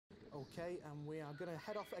Okay, and we are going to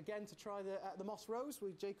head off again to try the Moss Rose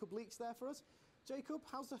with Jacob Leeks there for us. Jacob,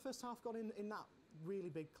 how's the first half gone in that really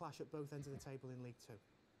big clash at both ends of the table in League Two?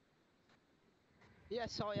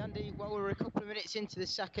 Yes, hi Andy. Well, we're a couple of minutes into the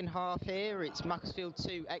second half here. It's Macclesfield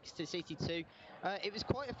 2, Exeter City 2. It was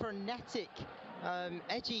quite a frenetic,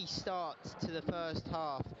 edgy start to the first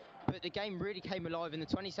half, but the game really came alive in the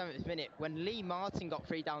 27th minute when Lee Martin got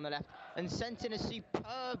free down the left and sent in a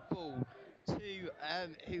superb ball to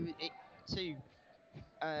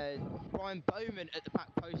Brian Bowman at the back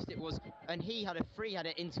post it was, and he had a free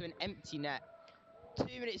header into an empty net. 2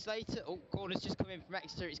 minutes later, corner's just come in from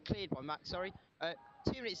Exeter, it's cleared by Mac, sorry.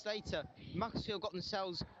 2 minutes later, Macclesfield got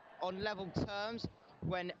themselves on level terms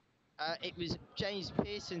when it was James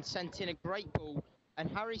Pearson sent in a great ball, and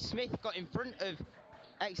Harry Smith got in front of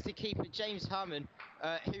Exeter keeper James Hammond,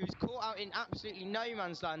 who was caught out in absolutely no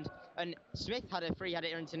man's land, and Smith had a free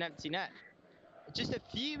header into an empty net. Just a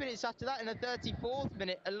few minutes after that, in the 34th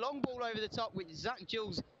minute, a long ball over the top which Zach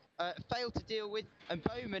Jules failed to deal with, and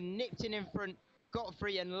Bowman nipped in front, got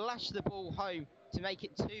free and lashed the ball home to make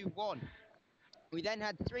it 2-1. We then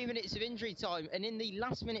had 3 minutes of injury time, and in the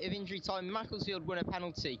last minute of injury time, Macclesfield won a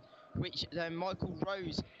penalty, which Michael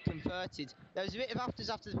Rose converted. There was a bit of afters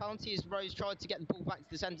after the penalty as Rose tried to get the ball back to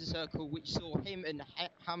the centre circle, which saw him and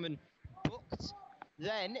Hammond booked.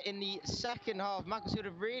 Then, in the second half, Macclesfield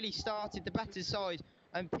have really started the better side,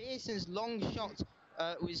 and Pearson's long shot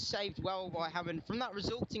was saved well by Hammond. From that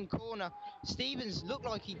resulting corner, Stevens looked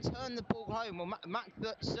like he turned the ball home. Well, Mac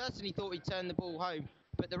certainly thought he'd turn the ball home,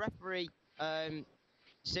 but the referee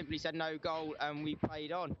simply said no goal, and we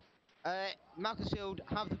played on. Macclesfield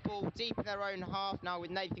have the ball deep in their own half now with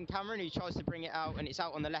Nathan Cameron, who tries to bring it out, and it's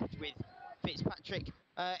out on the left with Fitzpatrick.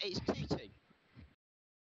 It's 2-2.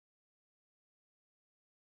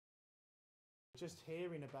 Just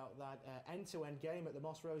hearing about that end-to-end game at the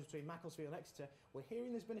Moss Rose between Macclesfield and Exeter, we're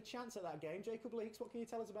hearing there's been a chance at that game. Jacob Leeks, what can you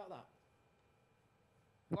tell us about that?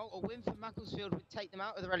 Well, a win for Macclesfield would take them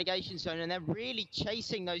out of the relegation zone, and they're really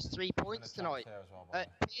chasing those 3 points tonight.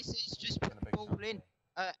 Pearson's just put the ball in,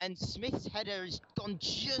 and Smith's header has gone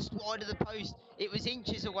just wide of the post. It was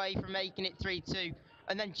inches away from making it 3-2.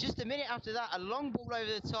 And then just a minute after that, a long ball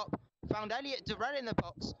over the top found Elliot Durrell in the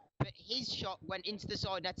box, but his shot went into the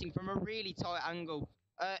side netting from a really tight angle.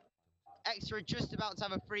 Exeter are just about to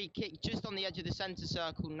have a free kick just on the edge of the centre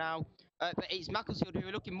circle now, but it's Macclesfield who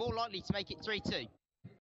are looking more likely to make it 3-2.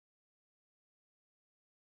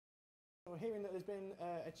 We're hearing that there's been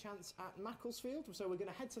a chance at Macclesfield, so we're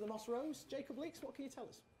going to head to the Moss Rose. Jacob Leeks, what can you tell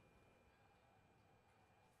us?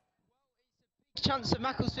 Chance of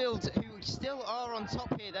Macclesfield, who still are on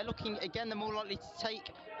top here. They're looking, again, they're more likely to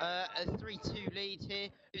take a 3-2 lead here.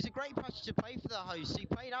 It was a great passage to play for the hosts. He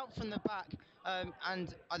played out from the back,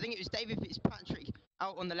 and I think it was David Fitzpatrick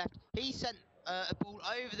out on the left. He sent a ball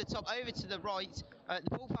over the top, over to the right.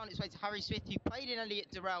 The ball found its way to Harry Smith, who played in Elliot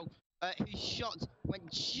Durrell, whose shot went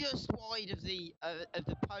just wide of the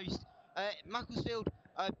post. Macclesfield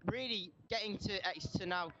really getting to Exeter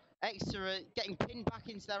now. Exeter are getting pinned back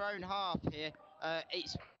into their own half here.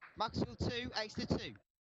 It's Macclesfield 2, Exeter 2.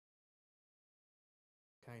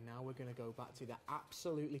 Okay, now we're going to go back to the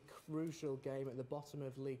absolutely crucial game at the bottom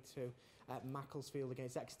of League Two at Macclesfield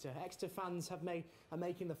against Exeter. Exeter fans are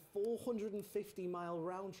making the 450-mile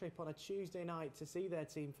round trip on a Tuesday night to see their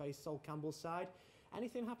team face Sol Campbell's side.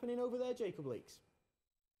 Anything happening over there, Jacob Leeks?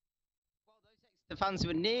 Well, those Exeter fans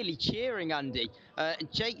were nearly cheering, Andy.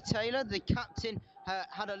 Jake Taylor, the captain,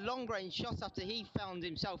 had a long-range shot after he found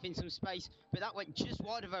himself in some space, but that went just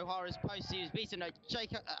wide of O'Hara's post. He was beaten. No,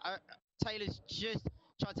 Taylor's just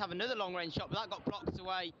tried to have another long-range shot, but that got blocked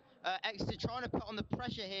away. Exeter trying to put on the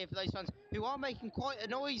pressure here for those fans who are making quite a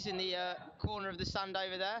noise in the corner of the stand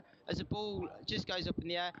over there as the ball just goes up in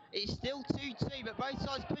the air. It's still 2-2, but both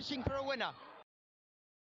sides pushing for a winner.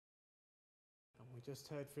 And we just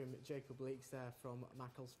heard from Jacob Leeks there from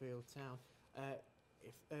Macclesfield Town.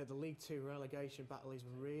 If the League Two relegation battle is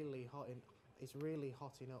really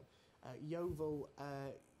hotting up. Yeovil,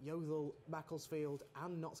 Macclesfield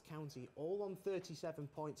and Notts County all on 37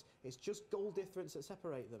 points. It's just goal difference that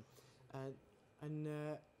separate them. And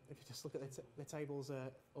if you just look at the tables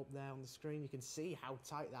up there on the screen, you can see how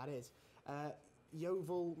tight that is.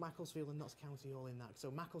 Yeovil, Macclesfield and Notts County all in that. So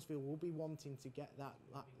Macclesfield will be wanting to get that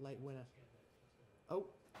late winner. Oh,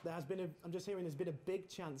 I'm just hearing there's been a big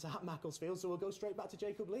chance at Macclesfield, so we'll go straight back to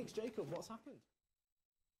Jacob Leeks. Jacob, what's happened?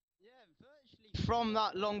 Yeah, virtually from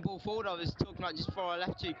that long ball forward I was talking about just before I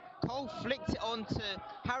left you, Cole flicked it on to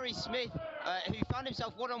Harry Smith, who found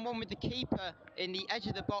himself one-on-one with the keeper in the edge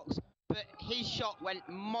of the box, but his shot went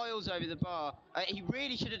miles over the bar. He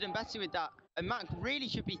really should have done better with that. and Mac really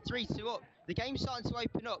should be 3-2 up. The game's starting to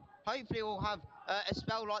open up. Hopefully we'll have a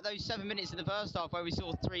spell like those 7 minutes in the first half where we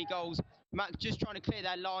saw 3 goals. Mac just trying to clear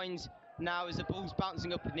their lines now as the ball's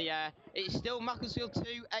bouncing up in the air. It's still Macclesfield 2,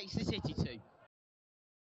 Exeter City 2.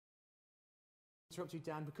 Interrupt you,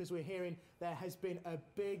 Dan, because we're hearing there has been a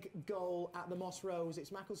big goal at the Moss Rose.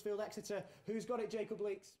 It's Macclesfield Exeter. Who's got it, Jacob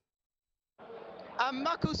Leeks? And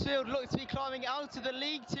Macclesfield look to be climbing out of the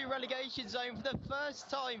League 2 relegation zone for the first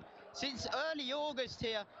time since early August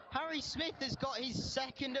here. Harry Smith has got his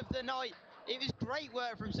second of the night. It was great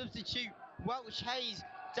work from substitute Welch Hayes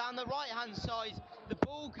down the right-hand side. The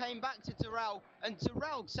ball came back to Terrell, and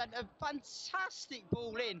Terrell sent a fantastic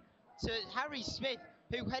ball in to Harry Smith,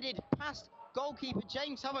 who headed past goalkeeper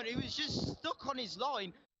James Hammond, who was just stuck on his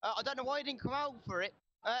line. I don't know why he didn't come out for it.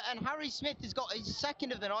 And Harry Smith has got his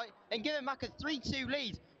second of the night and given Mac a 3-2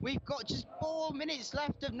 lead. We've got just 4 minutes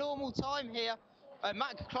left of normal time here.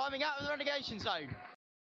 Mac climbing out of the relegation zone.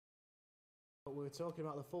 We were talking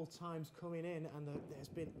about the full times coming in, and there's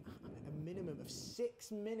been a minimum of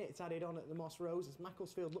 6 minutes added on at the Moss Rose as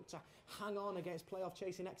Macclesfield look to hang on against playoff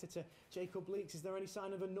chasing Exeter. Jacob Leeks, is there any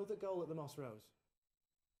sign of another goal at the Moss Rose?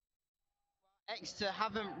 Exeter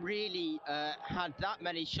haven't really had that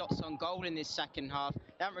many shots on goal in this second half.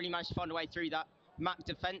 They haven't really managed to find a way through that Mac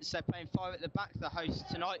defence. They're playing 5 at the back, the hosts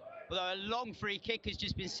tonight. Although a long free kick has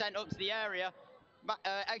just been sent up to the area.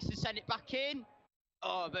 Exeter send it back in.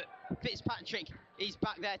 Oh, but Fitzpatrick is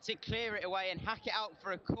back there to clear it away and hack it out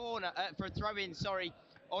for a corner, for a throw-in, sorry,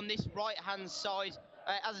 on this right-hand side.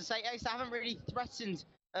 As I say, Exeter haven't really threatened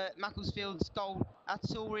Macclesfield's goal at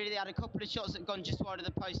all, really. They had a couple of shots that had gone just wide of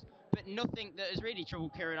the post, but nothing that has really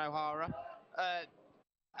troubled Kieran O'Hara.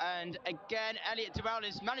 And again, Elliot Durrell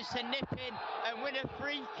has managed to nip in and win a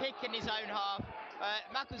free kick in his own half.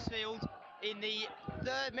 Macclesfield, in the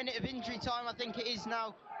 3rd minute of injury time, I think it is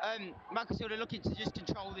now, Macclesfield are looking to just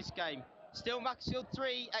control this game. Still Macclesfield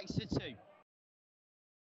 3, Exeter 2.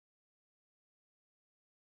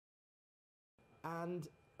 And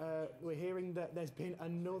we're hearing that there's been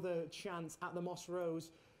another chance at the Moss Rose,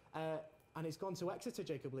 and it's gone to Exeter,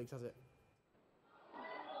 Jacob Leeks, has it?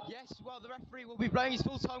 Yes, well, the referee will be blowing his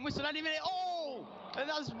full-time whistle any minute. Oh! And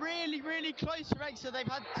that's really, really close for Exeter. They've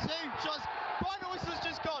had 2 shots. Final whistle's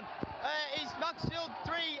just gone. It's Macclesfield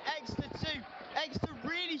 3, Exeter 2. Exeter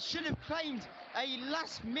really should have claimed a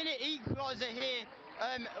last-minute equaliser here.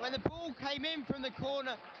 When the ball came in from the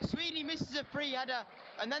corner, Sweeney misses a free header,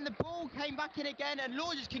 and then the ball came back in again, and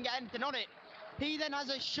Law just couldn't get anything on it. He then has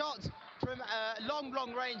a shot from long,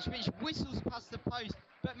 long range, which whistles past the post.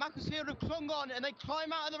 But Macclesfield have clung on, and they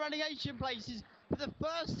climb out of the relegation places for the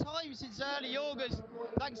first time since early August,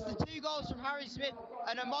 thanks to 2 goals from Harry Smith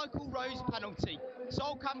and a Michael Rose penalty.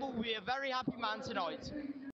 Sol Campbell will be a very happy man tonight.